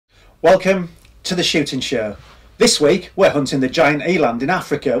Welcome to the shooting show. This week we're hunting the giant eland in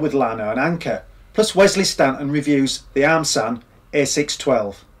Africa with Larno and Anke, plus Wes Stanton reviews the Armsan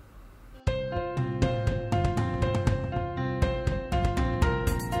A612.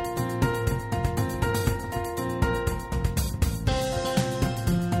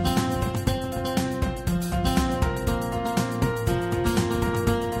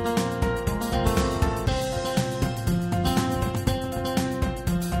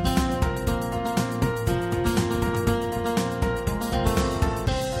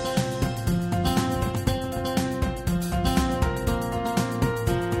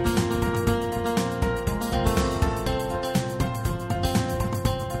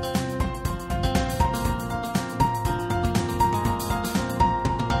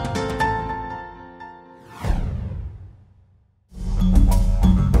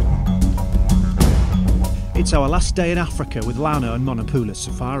 It's our last day in Africa with Larno and Monapula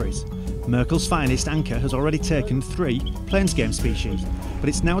safaris. Merkel's finest Anke has already taken 3 plains game species, but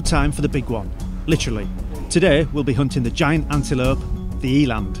it's now time for the big one, literally. Today we'll be hunting the giant antelope, the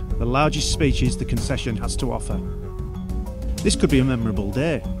eland, the largest species the concession has to offer. This could be a memorable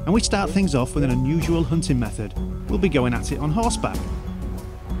day, and we start things off with an unusual hunting method. We'll be going at it on horseback.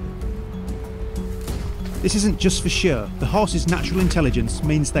 This isn't just for show. The horse's natural intelligence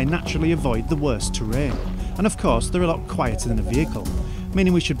means they naturally avoid the worst terrain. And of course, they're a lot quieter than a vehicle,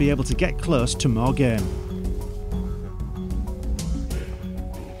 meaning we should be able to get close to more game.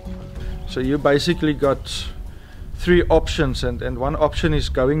 So you basically got 3 options, and one option is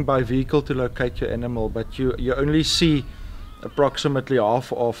going by vehicle to locate your animal, but you only see approximately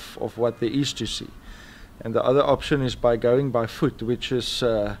half of what there is to see. And the other option is by going by foot, which is,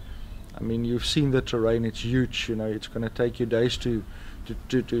 I mean, you've seen the terrain, it's huge, you know, it's going to take you days to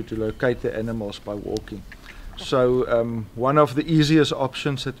locate the animals by walking. So one of the easiest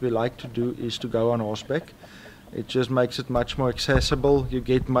options that we like to do is to go on horseback. It just makes it much more accessible. You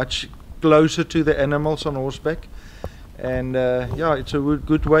get much closer to the animals on horseback, and yeah, it's a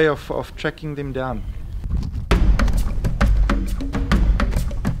good way of tracking them down.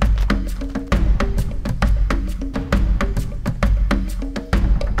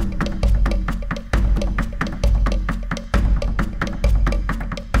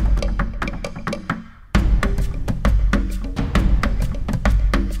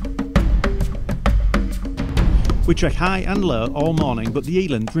 We trek high and low all morning, but the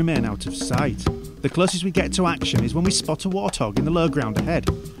eland remain out of sight. The closest we get to action is when we spot a warthog in the low ground ahead,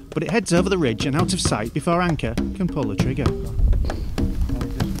 but it heads over the ridge and out of sight before Anke can pull the trigger.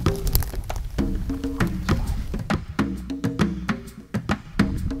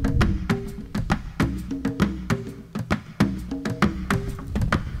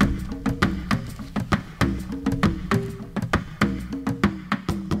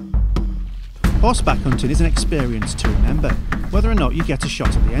 Horseback hunting is an experience to remember, whether or not you get a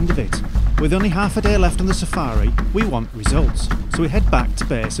shot at the end of it. With only half a day left on the safari, we want results, so we head back to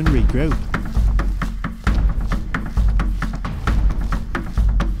base and regroup.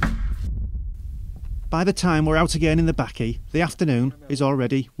 By the time we're out again in the bakkie, the afternoon is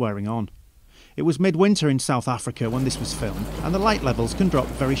already wearing on. It was midwinter in South Africa when this was filmed, and the light levels can drop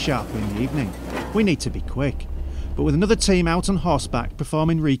very sharply in the evening. We need to be quick. But with another team out on horseback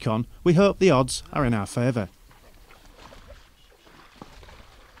performing recon, we hope the odds are in our favour.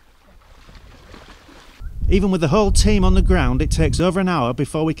 Even with the whole team on the ground, it takes over an hour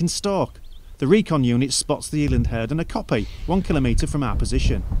before we can stalk. The recon unit spots the eland herd and a copy 1 kilometre from our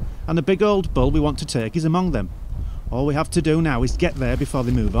position, and the big old bull we want to take is among them. All we have to do now is get there before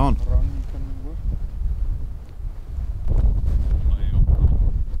they move on.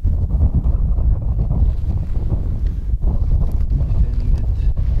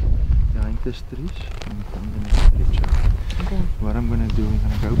 This trees and come the next ridge. Okay. What I'm going to do, I'm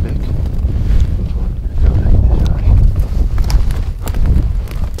going to go back.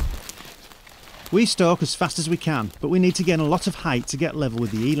 We stalk as fast as we can, but we need to gain a lot of height to get level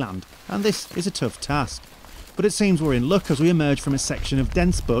with the eland, and this is a tough task. But it seems we're in luck as we emerge from a section of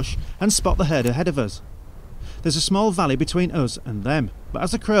dense bush and spot the herd ahead of us. There's a small valley between us and them, but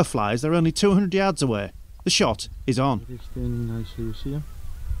as the crow flies they're only 200 yards away. The shot is on. He's standing nicely, you see him?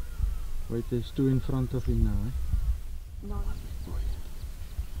 Wait, there's 2 in front of him now, eh? No. Okay,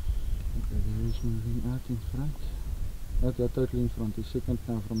 there is moving out in front. They're totally in front, the second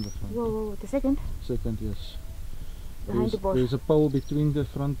now from the front. Whoa, the second? Second, yes. Behind the bush. There's a pole between the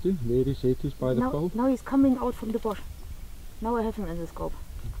front two. There his head is by the pole. Now he's coming out from the bush. Now I have him in the scope.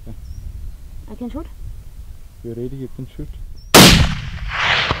 Okay. I can shoot? You're ready, you can shoot.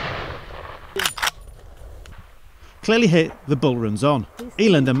 Clearly hit, the bull runs on.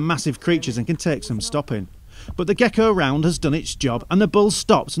 Eland are massive creatures and can take some stopping. But the gecko round has done its job and the bull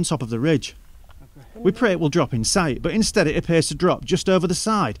stops on top of the ridge. We pray it will drop in sight, but instead it appears to drop just over the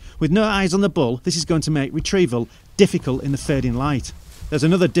side. With no eyes on the bull, this is going to make retrieval difficult in the fading light. There's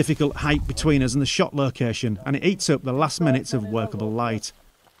another difficult height between us and the shot location, and it eats up the last minutes of workable light.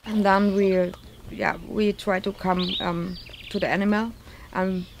 And then we try to come to the animal,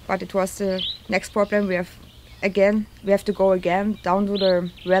 but it was the next problem. We have to go again down to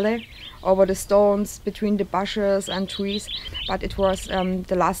the valley, over the stones, between the bushes and trees. But it was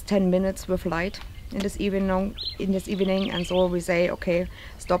the last 10 minutes with light in this evening, and so we say, okay,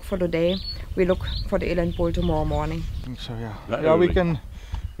 stop for today. We look for the Eland bull tomorrow morning. So yeah, we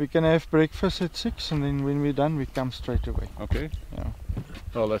can have breakfast at 6, and then when we're done, we come straight away. Okay. Yeah.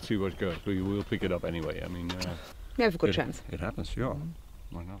 Well, let's see what goes. We'll pick it up anyway. I mean, We have a good chance. It happens, yeah.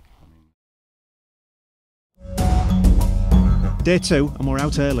 Why not? Day 2 and we're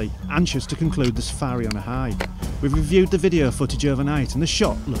out early, anxious to conclude the safari on a high. We've reviewed the video footage overnight and the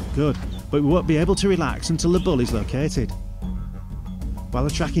shot looked good, but we won't be able to relax until the bull is located. While the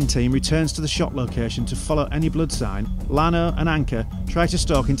tracking team returns to the shot location to follow any blood sign, Larno and Anke try to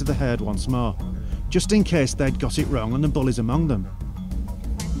stalk into the herd once more, just in case they'd got it wrong and the bull is among them.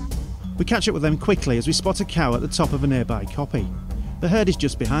 We catch up with them quickly as we spot a cow at the top of a nearby copy. The herd is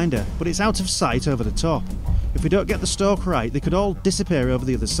just behind her, but it's out of sight over the top. If we don't get the stalk right, they could all disappear over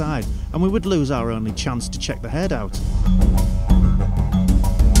the other side, and we would lose our only chance to check the herd out.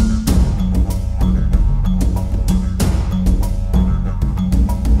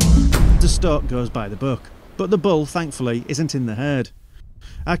 The stalk goes by the book, but the bull, thankfully, isn't in the herd.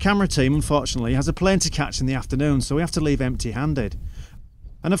 Our camera team, unfortunately, has a plane to catch in the afternoon, so we have to leave empty-handed.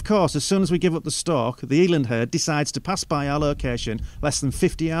 And of course, as soon as we give up the stalk, the Eland herd decides to pass by our location less than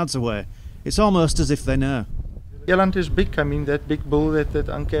 50 yards away. It's almost as if they know. Eland is big. I mean, that big bull that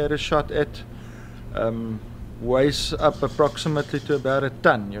Anke had a shot at weighs up approximately to about a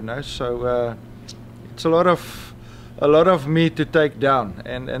ton, you know. So it's a lot of meat to take down,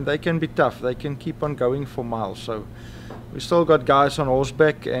 and they can be tough. They can keep on going for miles. So we still got guys on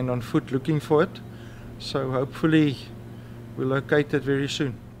horseback and on foot looking for it. So hopefully we'll locate it very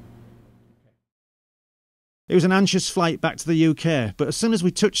soon. It was an anxious flight back to the UK, but as soon as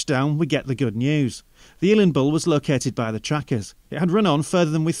we touched down, we get the good news. The Eland bull was located by the trackers. It had run on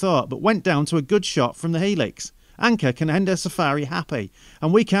further than we thought, but went down to a good shot from the helix. Anke can end her safari happy,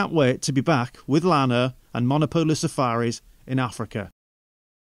 and we can't wait to be back with Larno and Monapula safaris in Africa.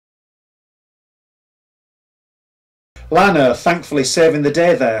 Larno thankfully saving the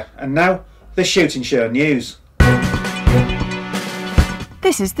day there, and now the shooting show news.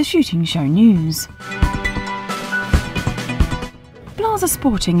 This is the shooting show news. Blaser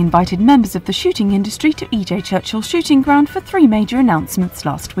Sporting invited members of the shooting industry to E.J. Churchill Shooting Ground for 3 major announcements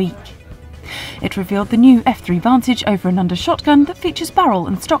last week. It revealed the new F3 Vantage over and under shotgun that features barrel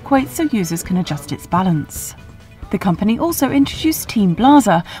and stock weight so users can adjust its balance. The company also introduced Team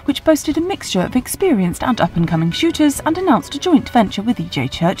Blaser, which boasted a mixture of experienced and up-and-coming shooters, and announced a joint venture with E.J.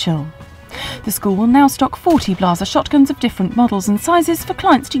 Churchill. The school will now stock 40 Blaser shotguns of different models and sizes for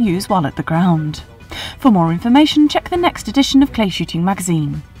clients to use while at the ground. For more information, check the next edition of Clay Shooting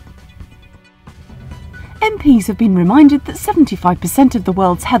magazine. MPs have been reminded that 75% of the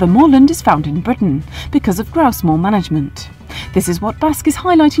world's heather moorland is found in Britain, because of grouse moor management. This is what BASC is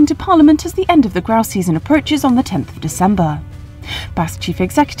highlighting to Parliament as the end of the grouse season approaches on the 10th of December. BASC Chief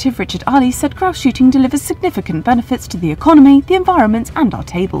Executive Richard Ali said grouse shooting delivers significant benefits to the economy, the environment and our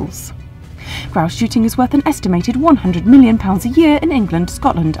tables. Grouse shooting is worth an estimated £100 million a year in England,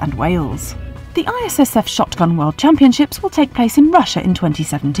 Scotland and Wales. The ISSF Shotgun World Championships will take place in Russia in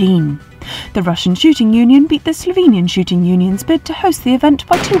 2017. The Russian Shooting Union beat the Slovenian Shooting Union's bid to host the event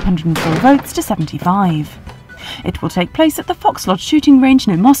by 204 votes to 75. It will take place at the Fox Lodge shooting range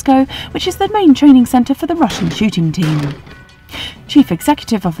near Moscow, which is the main training centre for the Russian shooting team. Chief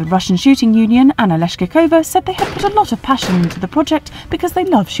Executive of the Russian Shooting Union, Anna Leshkikova, said they had put a lot of passion into the project because they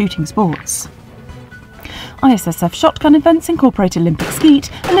love shooting sports. ISSF shotgun events incorporate Olympic skeet,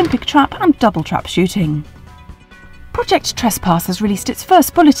 Olympic trap and double trap shooting. Project Trespass has released its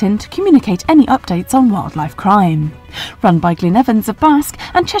first bulletin to communicate any updates on wildlife crime. Run by Glyn Evans of BASC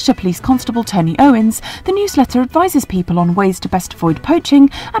and Cheshire Police Constable Tony Owens, the newsletter advises people on ways to best avoid poaching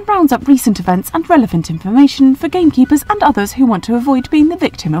and rounds up recent events and relevant information for gamekeepers and others who want to avoid being the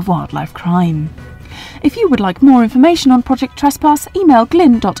victim of wildlife crime. If you would like more information on Project Trespass, email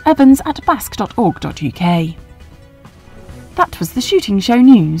glyn.evans@basc.org.uk. That was the Shooting Show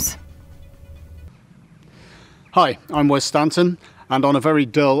News. Hi, I'm Wes Stanton, And on a very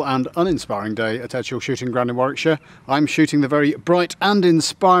dull and uninspiring day at Edgehill Shooting Ground in Warwickshire, I'm shooting the very bright and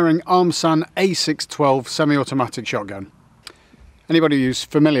inspiring Armsan A612 semi-automatic shotgun. Anybody who's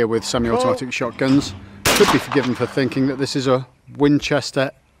familiar with semi-automatic shotguns should be forgiven for thinking that this is a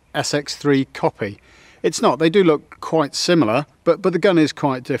Winchester SX3 copy. It's not. They do look quite similar, but the gun is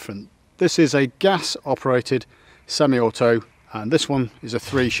quite different. This is a gas-operated semi-auto, and this one is a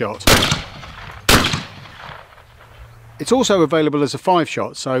 3-shot. It's also available as a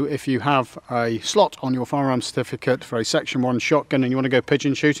 5-shot, so if you have a slot on your firearms certificate for a Section 1 shotgun and you want to go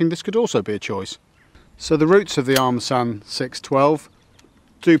pigeon shooting, this could also be a choice. So the roots of the Armsan 612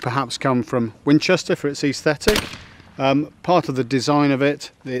 do perhaps come from Winchester for its aesthetic. Part of the design of it,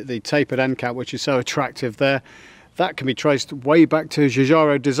 the tapered end cap, which is so attractive there, that can be traced way back to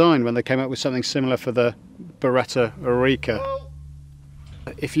Giugiaro design when they came up with something similar for the Beretta Aurica.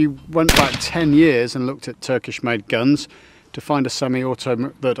 If you went back 10 years and looked at Turkish-made guns, to find a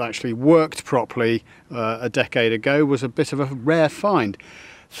semi-auto that actually worked properly a decade ago was a bit of a rare find.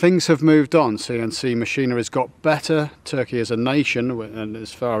 Things have moved on. CNC machinery has got better. Turkey as a nation, and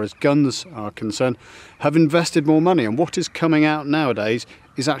as far as guns are concerned, have invested more money, and what is coming out nowadays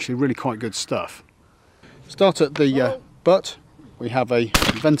is actually really quite good stuff. Start at the butt. We have a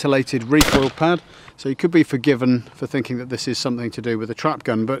ventilated recoil pad, so you could be forgiven for thinking that this is something to do with a trap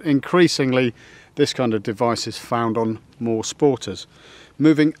gun, but increasingly this kind of device is found on more sporters.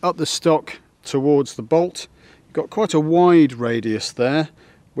 Moving up the stock towards the bolt, you've got quite a wide radius there,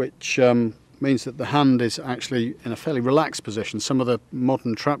 which means that the hand is actually in a fairly relaxed position. Some of the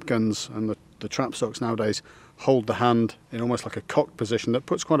modern trap guns and the trap stocks nowadays hold the hand in almost like a cocked position that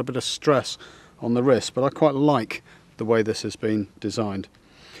puts quite a bit of stress on the wrist, but I quite like the way this has been designed.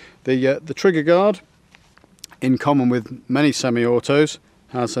 The trigger guard, in common with many semi-autos,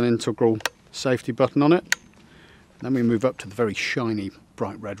 has an integral safety button on it. Then we move up to the very shiny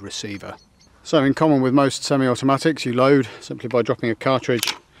bright red receiver. So in common with most semi-automatics, you load simply by dropping a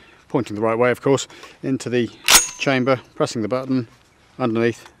cartridge, pointing the right way of course, into the chamber, pressing the button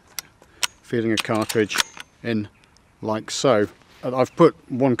underneath, feeding a cartridge in like so. I've put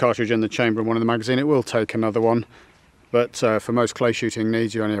one cartridge in the chamber and one in the magazine. It will take another one, but for most clay shooting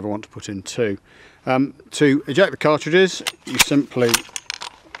needs you only ever want to put in 2. To eject the cartridges, you simply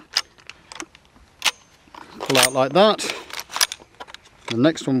pull out like that. The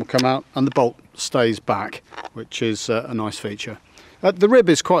next one will come out and the bolt stays back, which is a nice feature. The rib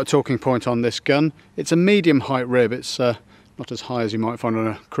is quite a talking point on this gun. It's a medium height rib. It's not as high as you might find on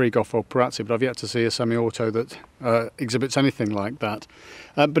a Krieghoff or Perazzi, but I've yet to see a semi-auto that exhibits anything like that.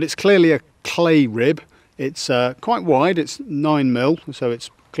 But it's clearly a clay rib. It's quite wide. It's 9mm, so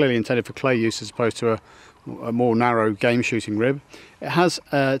it's clearly intended for clay use as opposed to a more narrow game shooting rib. It has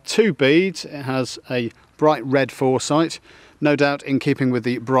 2 beads. It has a bright red foresight, no doubt in keeping with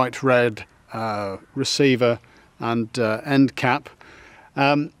the bright red receiver and end cap.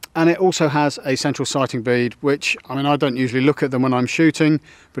 And it also has a central sighting bead, which, I mean, I don't usually look at them when I'm shooting,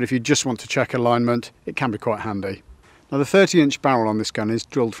 but if you just want to check alignment, it can be quite handy. Now the 30-inch barrel on this gun is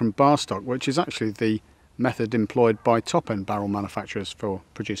drilled from bar stock, which is actually the method employed by top-end barrel manufacturers for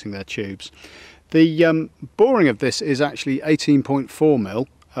producing their tubes. The boring of this is actually 18.4mm,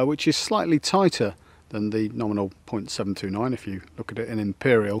 which is slightly tighter than the nominal 0.729 if you look at it in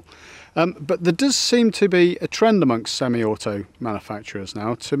imperial. But there does seem to be a trend amongst semi-auto manufacturers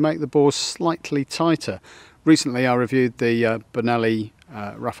now to make the bores slightly tighter. Recently I reviewed the Benelli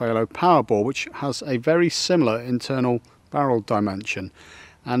Raffaello power bore, which has a very similar internal barrel dimension,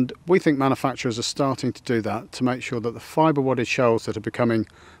 and we think manufacturers are starting to do that to make sure that the fibre wadded shells that are becoming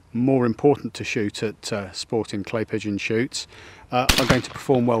more important to shoot at sporting clay pigeon shoots are going to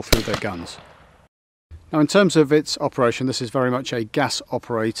perform well through their guns. Now in terms of its operation, this is very much a gas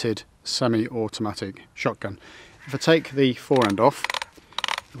operated semi-automatic shotgun. If I take the forend off,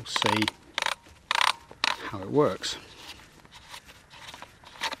 you'll see how it works.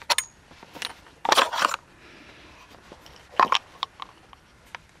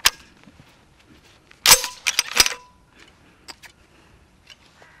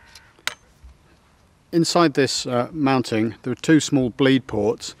 Inside this mounting there are 2 small bleed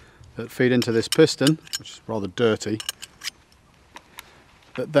ports that feed into this piston, which is rather dirty,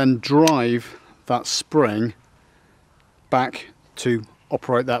 that then drive that spring back to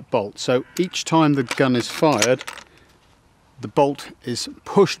operate that bolt. So each time the gun is fired, the bolt is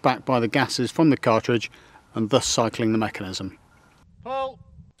pushed back by the gases from the cartridge and thus cycling the mechanism. Pull.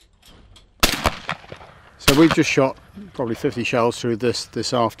 So we've just shot probably 50 shells through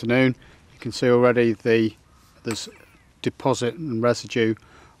this afternoon. You can see already there's deposit and residue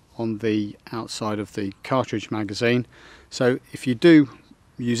on the outside of the cartridge magazine. So if you do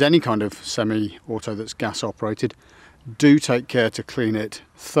use any kind of semi-auto that's gas operated, do take care to clean it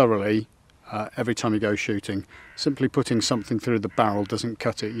thoroughly every time you go shooting. Simply putting something through the barrel doesn't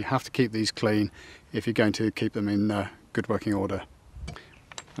cut it. You have to keep these clean if you're going to keep them in good working order.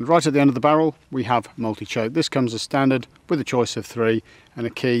 And right at the end of the barrel we have multi-choke. This comes as standard with a choice of 3 and a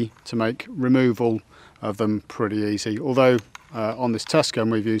key to make removal of them pretty easy. Although on this test gun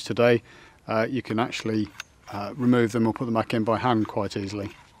we've used today, you can actually remove them or put them back in by hand quite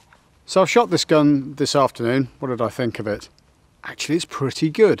easily. So I've shot this gun this afternoon. What did I think of it? Actually, it's pretty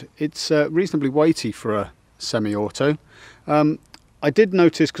good. It's reasonably weighty for a semi-auto. I did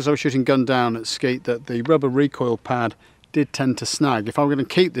notice, because I was shooting gun down at skeet, that the rubber recoil pad did tend to snag. If I were going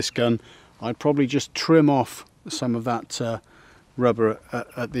to keep this gun, I'd probably just trim off some of that rubber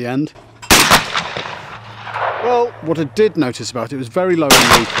at the end. Well, what I did notice about it was very low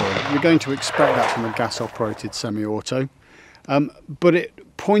in recoil. You're going to expect that from a gas-operated semi-auto. But it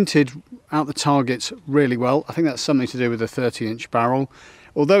pointed out the targets really well. I think that's something to do with the 30-inch barrel.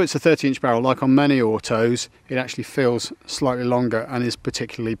 Although it's a 30-inch barrel, like on many autos, it actually feels slightly longer and is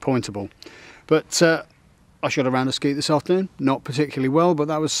particularly pointable. But I shot around a skeet this afternoon, not particularly well, but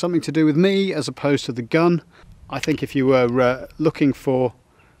that was something to do with me as opposed to the gun. I think if you were looking for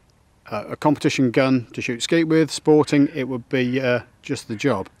a competition gun to shoot skeet with, sporting, it would be just the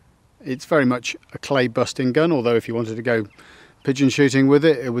job. It's very much a clay busting gun, although if you wanted to go pigeon shooting with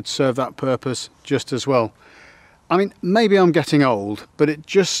it, it would serve that purpose just as well. I mean, maybe I'm getting old, but it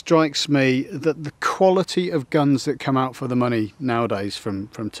just strikes me that the quality of guns that come out for the money nowadays from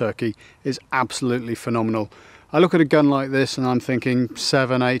Turkey is absolutely phenomenal. I look at a gun like this and I'm thinking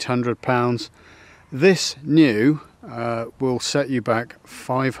 £700–800. This new will set you back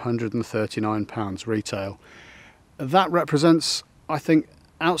 £539 retail. That represents, I think,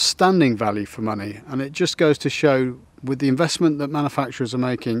 outstanding value for money, and it just goes to show, with the investment that manufacturers are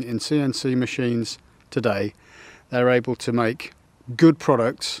making in CNC machines today, they're able to make good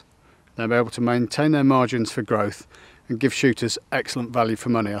products, they're able to maintain their margins for growth and give shooters excellent value for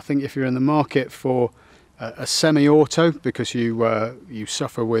money. I think if you're in the market for a semi-auto because you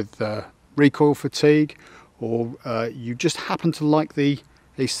suffer with recoil fatigue, or you just happen to like the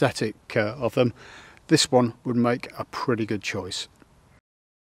aesthetic of them, this one would make a pretty good choice.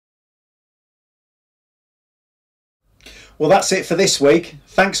 Well, that's it for this week.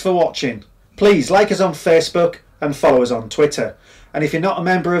 Thanks for watching. Please like us on Facebook and follow us on Twitter. And if you're not a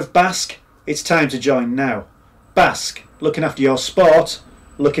member of BASC, it's time to join now. BASC, looking after your sport,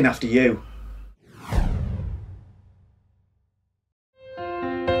 looking after you.